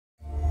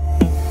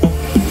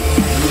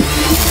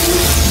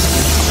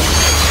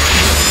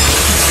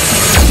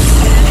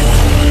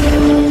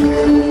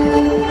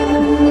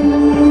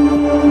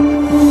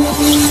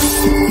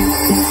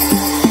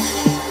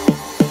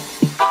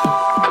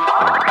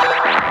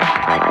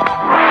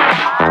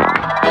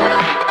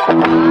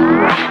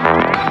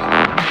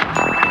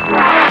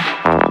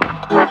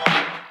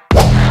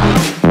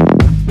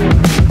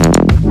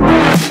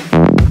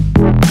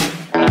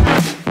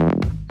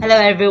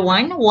Hello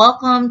everyone,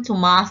 welcome to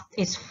Math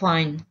is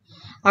Fun.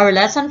 Our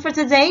lesson for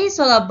today is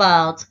all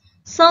about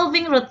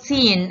solving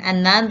routine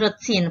and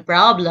non-routine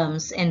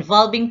problems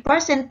involving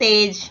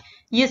percentage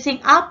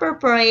using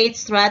appropriate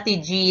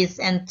strategies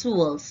and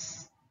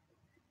tools.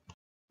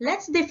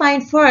 Let's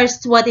define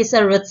first what is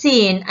a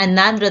routine and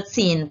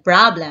non-routine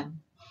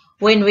problem.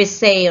 When we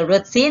say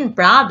routine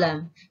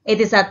problem, it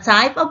is a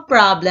type of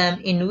problem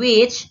in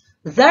which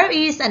there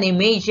is an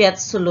immediate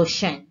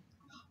solution.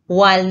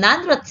 While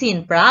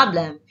non-routine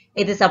problem,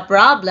 it is a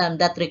problem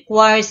that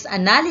requires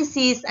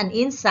analysis and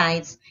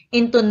insights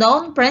into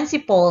known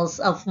principles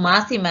of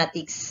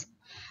mathematics.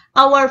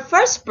 Our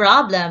first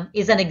problem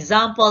is an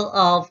example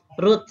of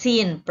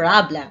routine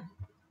problem.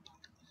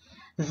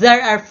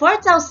 There are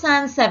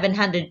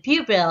 4,700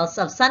 pupils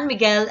of San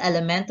Miguel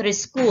Elementary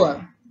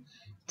School.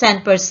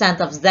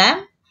 10% of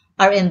them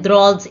are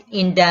enrolled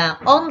in the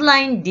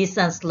online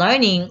distance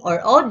learning or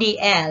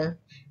ODL,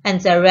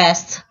 and the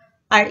rest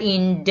are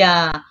in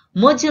the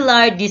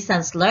modular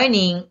distance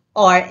learning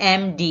or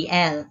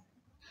MDL.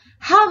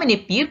 How many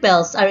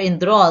pupils are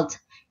enrolled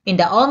in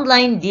the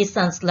online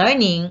distance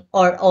learning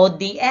or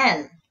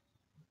ODL?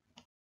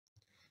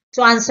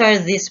 To answer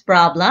this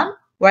problem,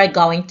 we're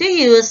going to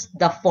use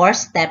the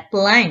four-step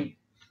plan.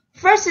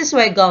 First is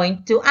we're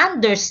going to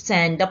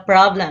understand the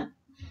problem.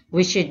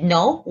 We should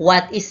know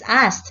what is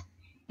asked.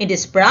 In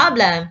this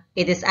problem,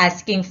 it is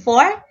asking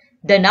for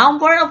the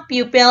number of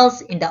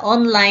pupils in the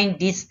online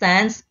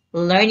distance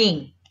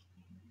learning.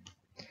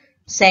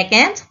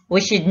 Second, we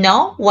should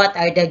know what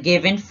are the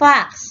given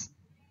facts.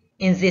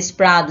 In this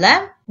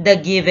problem, the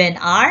given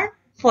are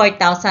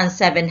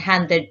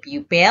 4,700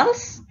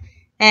 pupils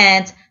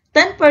and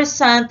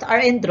 10% are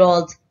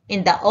enrolled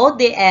in the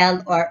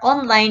ODL or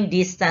online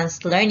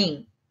distance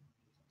learning.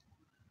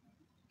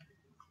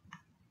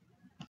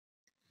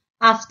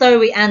 After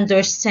we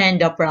understand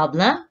the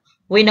problem,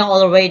 we know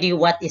already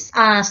what is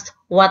asked,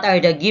 what are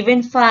the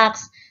given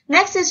facts.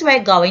 Next is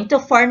we're going to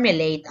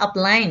formulate a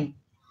plan.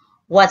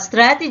 What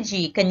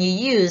strategy can you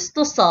use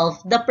to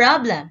solve the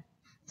problem?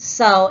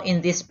 So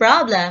in this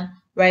problem,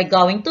 we're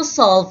going to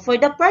solve for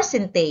the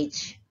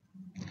percentage.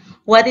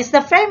 What is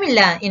the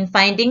formula in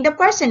finding the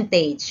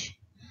percentage?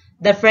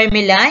 The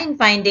formula in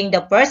finding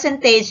the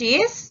percentage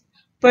is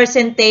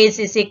percentage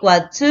is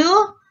equal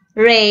to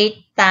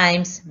rate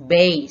times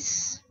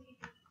base.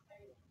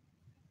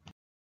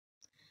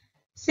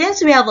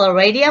 Since we have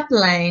already a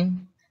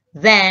plan,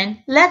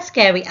 then let's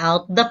carry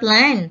out the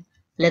plan.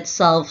 Let's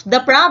solve the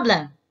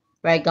problem.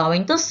 We're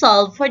going to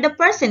solve for the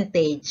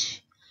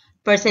percentage.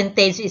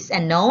 Percentage is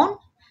unknown.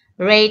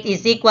 Rate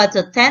is equal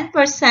to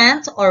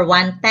 10% or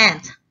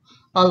 1/10.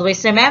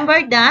 Always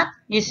remember that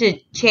you should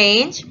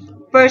change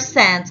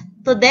percent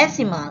to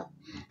decimal.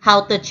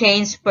 How to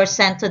change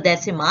percent to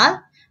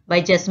decimal? By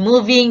just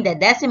moving the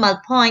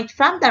decimal point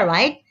from the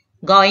right,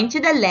 going to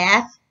the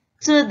left,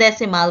 2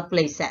 decimal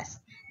places.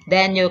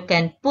 Then you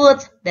can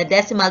put the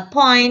decimal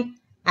point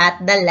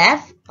at the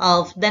left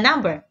of the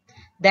number.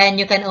 Then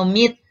you can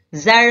omit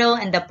 0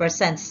 and the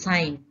percent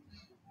sign.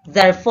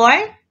 Therefore,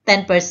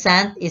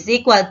 10% is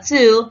equal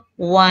to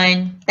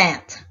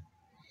 1/10.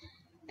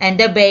 And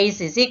the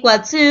base is equal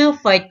to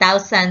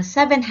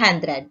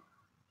 4,700.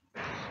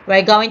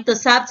 We're going to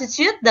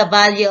substitute the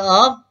value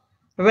of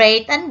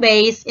rate and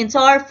base into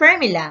our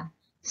formula.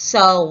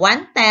 So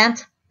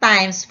 1/10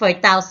 times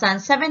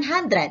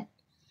 4,700.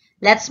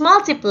 Let's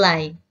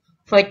multiply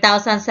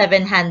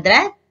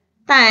 4,700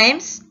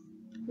 times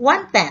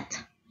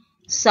 1/10.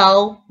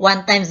 So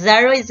 1 times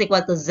 0 is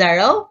equal to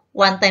 0.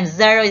 1 times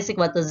 0 is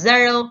equal to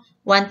 0.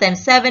 1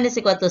 times 7 is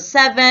equal to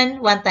 7.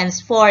 1 times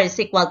 4 is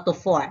equal to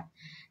 4.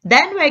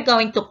 Then we're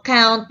going to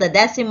count the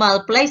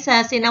decimal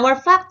places in our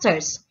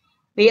factors.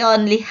 We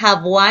only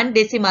have one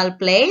decimal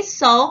place,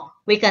 so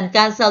we can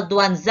cancel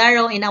 1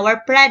 0 in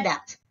our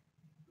product.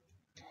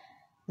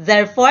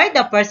 Therefore,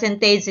 the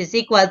percentage is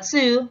equal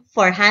to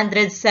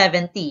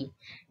 470.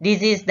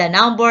 This is the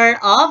number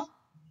of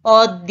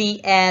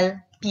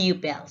ODL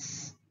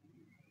pupils.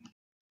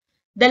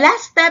 The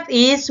last step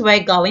is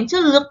we're going to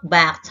look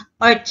back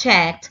or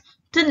check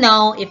to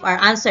know if our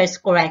answer is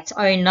correct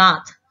or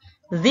not.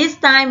 This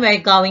time,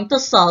 we're going to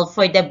solve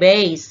for the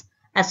base,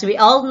 as we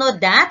all know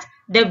that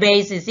the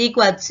base is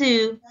equal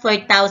to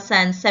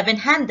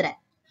 4,700.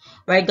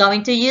 We're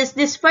going to use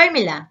this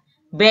formula.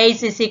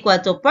 Base is equal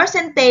to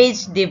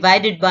percentage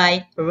divided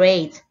by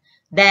rate.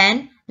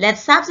 Then,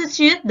 let's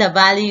substitute the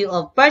value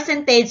of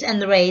percentage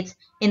and rate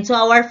into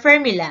our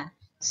formula.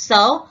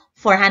 So,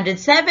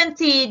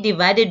 470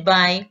 divided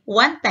by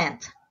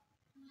 1/10.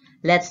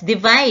 Let's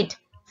divide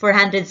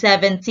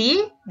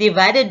 470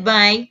 divided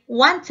by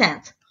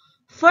 1/10.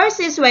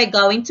 First is we're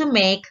going to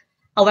make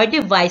our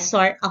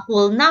divisor a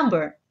whole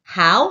number.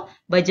 How?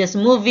 By just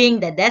moving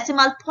the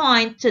decimal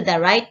point to the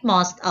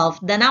rightmost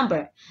of the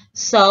number.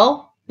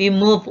 So, we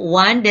move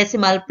 1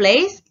 decimal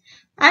place,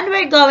 and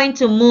we're going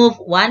to move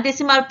 1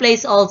 decimal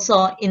place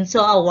also into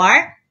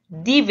our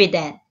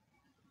dividend.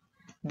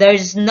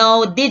 There's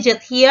no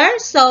digit here,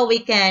 so we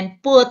can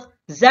put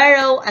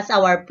 0 as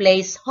our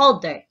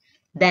placeholder.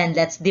 Then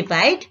let's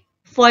divide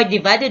 4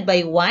 divided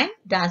by 1,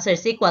 the answer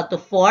is equal to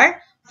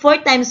 4. 4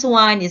 times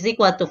 1 is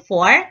equal to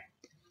 4.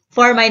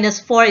 4 minus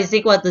 4 is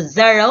equal to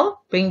 0.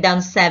 Bring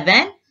down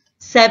 7.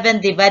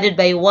 7 divided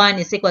by 1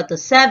 is equal to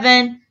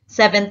 7.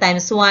 7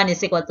 times 1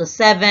 is equal to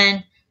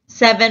 7.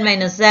 7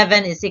 minus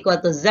 7 is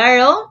equal to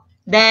 0.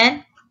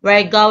 Then,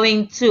 we're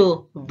going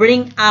to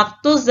bring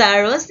up 2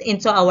 zeros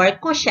into our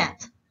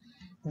quotient.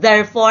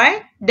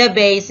 Therefore, the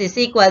base is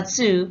equal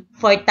to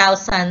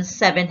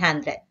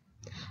 4,700.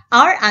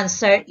 Our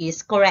answer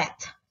is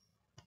correct.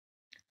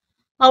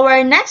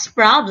 Our next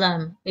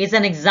problem is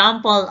an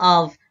example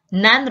of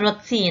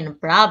non-routine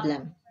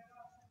problem.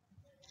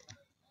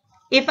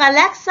 If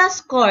Alexa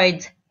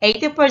scored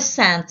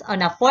 80%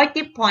 on a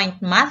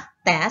 40-point math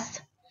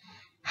test,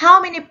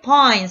 how many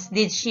points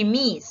did she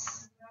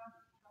miss?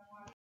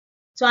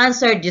 To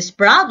answer this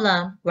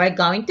problem, we're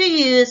going to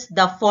use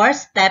the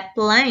 4-step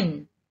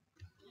plan.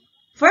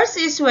 First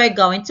is we're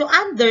going to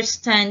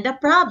understand the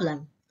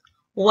problem.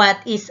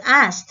 What is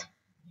asked?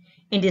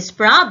 In this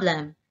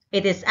problem,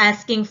 it is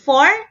asking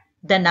for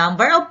the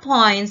number of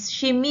points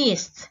she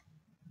missed.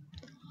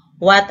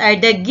 What are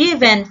the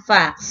given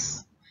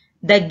facts?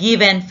 The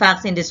given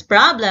facts in this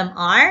problem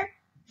are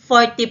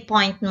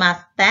 40-point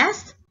math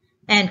test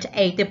and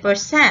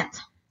 80%.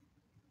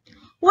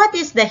 What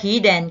is the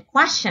hidden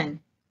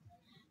question?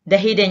 The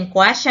hidden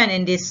question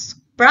in this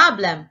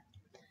problem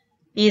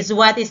is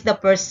what is the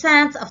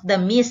percent of the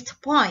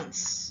missed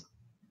points?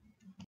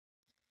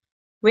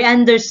 We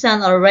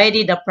understand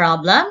already the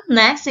problem.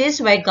 Next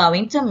is we're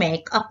going to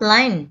make a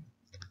plan.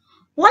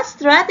 What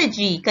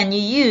strategy can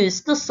you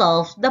use to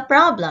solve the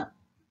problem?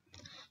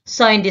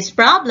 So in this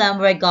problem,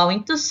 we're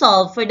going to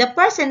solve for the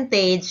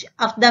percentage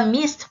of the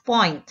missed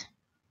point.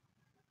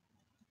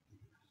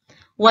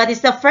 What is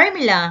the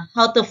formula?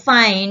 How to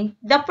find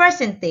the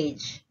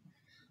percentage?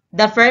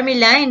 The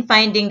formula in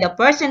finding the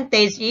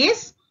percentage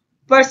is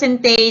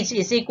percentage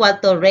is equal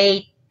to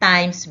rate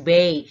times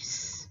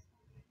base.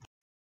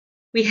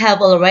 We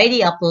have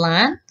already a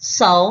plan,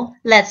 so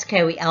let's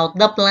carry out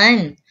the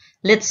plan.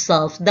 Let's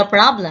solve the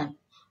problem.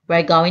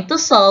 We're going to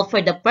solve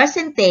for the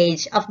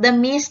percentage of the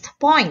missed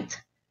point.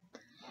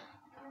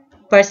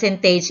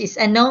 Percentage is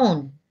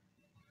unknown.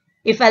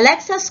 If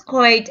Alexa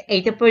scored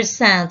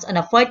 80% on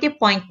a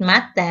 40-point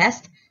math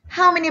test,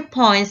 how many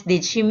points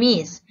did she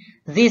miss?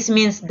 This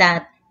means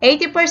that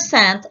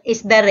 80%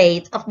 is the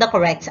rate of the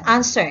correct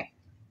answer.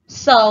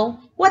 So,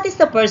 what is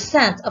the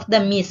percent of the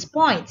missed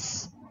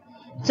points?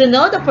 To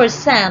know the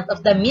percent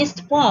of the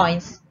missed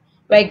points,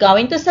 we're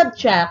going to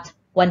subtract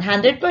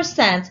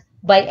 100%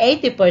 by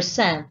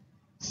 80%.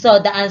 So,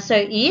 the answer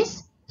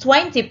is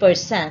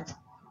 20%.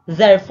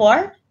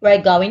 Therefore,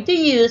 we're going to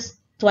use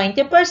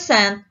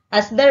 20%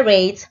 as the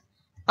rate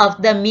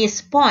of the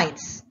missed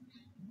points.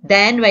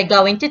 Then, we're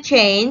going to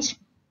change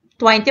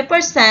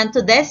 20%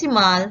 to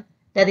decimal,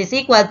 that is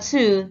equal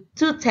to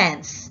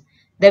 2/10.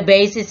 The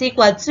base is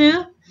equal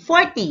to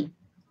 40.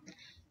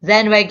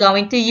 Then, we're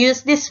going to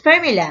use this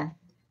formula.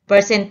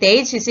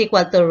 Percentage is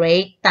equal to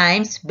rate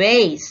times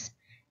base.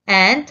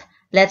 And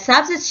let's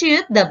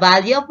substitute the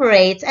value of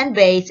rate and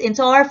base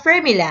into our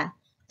formula.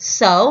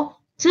 So,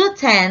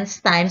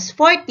 2/10 times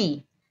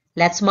 40.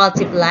 Let's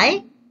multiply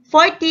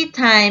 40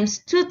 times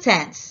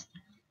 2/10.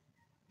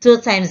 2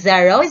 times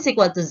 0 is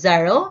equal to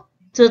 0.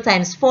 2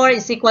 times 4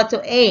 is equal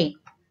to 8.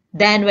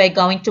 Then we're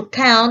going to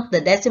count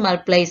the decimal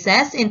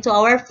places into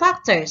our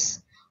factors.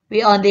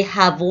 We only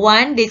have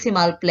one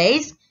decimal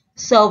place,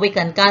 so we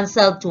can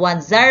cancel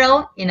 1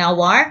 0 in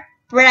our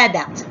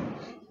product.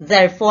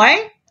 Therefore,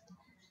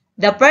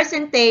 the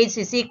percentage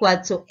is equal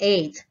to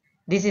 8.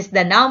 This is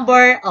the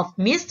number of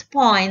missed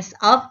points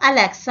of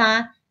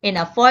Alexa in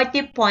a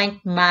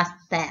 40-point math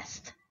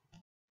test.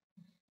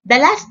 The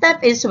last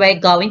step is we're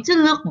going to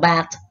look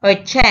back or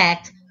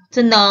check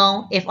to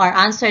know if our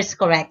answer is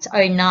correct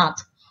or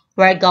not.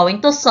 We're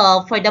going to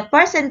solve for the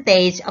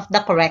percentage of the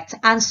correct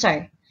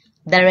answer.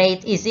 The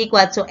rate is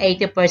equal to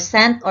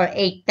 80% or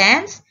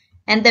 8/10,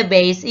 and the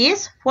base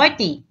is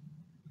 40.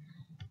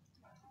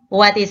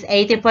 What is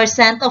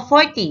 80% of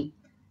 40?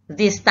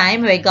 This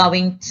time, we're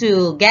going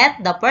to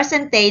get the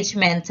percentage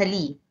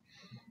mentally.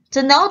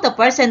 To know the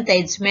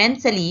percentage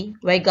mentally,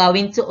 we're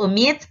going to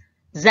omit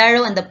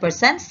 0 and the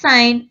percent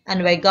sign,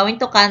 and we're going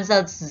to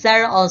cancel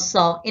 0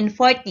 also in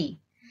 40.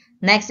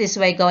 Next is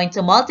we're going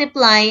to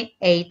multiply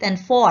 8 and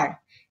 4.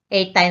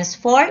 8 times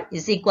 4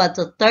 is equal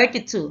to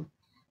 32.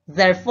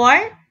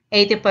 Therefore,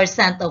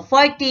 80% of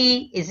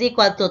 40 is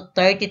equal to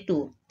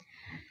 32.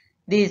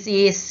 This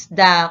is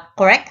the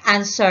correct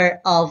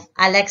answer of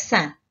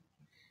Alexa.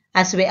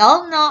 As we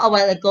all know a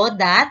while ago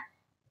that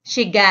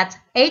she got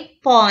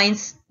 8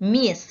 points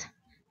missed.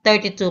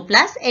 32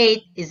 plus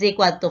 8 is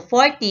equal to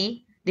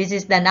 40. This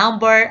is the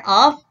number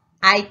of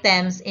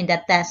items in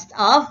the test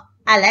of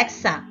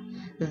Alexa.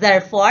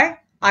 Therefore,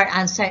 our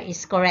answer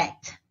is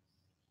correct.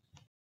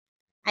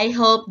 I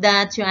hope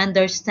that you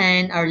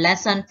understand our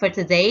lesson for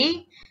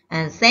today,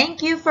 and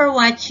thank you for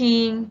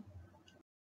watching.